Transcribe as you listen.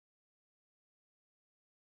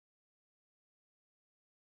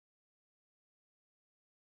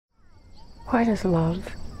Why does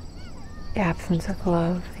love, the absence of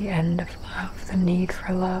love, the end of love, the need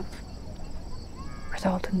for love,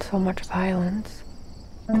 result in so much violence?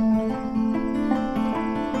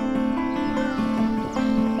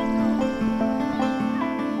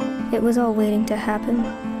 It was all waiting to happen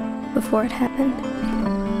before it happened.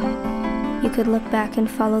 You could look back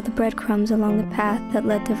and follow the breadcrumbs along the path that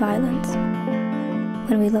led to violence.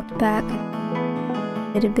 When we looked back,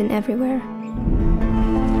 it had been everywhere.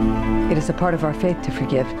 It is a part of our faith to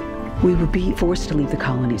forgive. We will be forced to leave the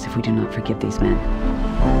colonies if we do not forgive these men.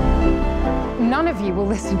 None of you will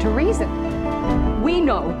listen to reason. We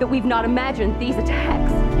know that we've not imagined these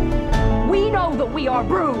attacks. We know that we are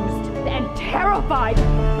bruised and terrified.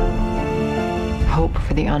 Hope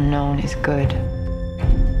for the unknown is good.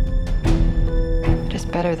 It is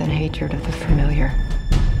better than hatred of the familiar.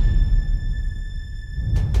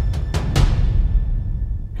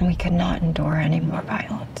 And we cannot endure any more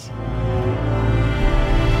violence.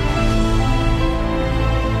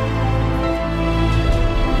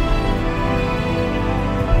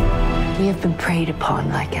 We have been preyed upon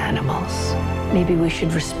like animals. Maybe we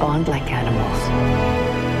should respond like animals.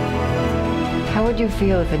 How would you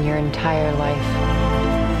feel if in your entire life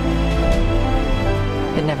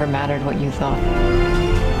it never mattered what you thought?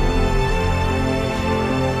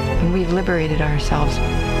 When we've liberated ourselves,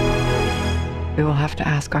 we will have to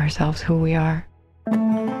ask ourselves who we are.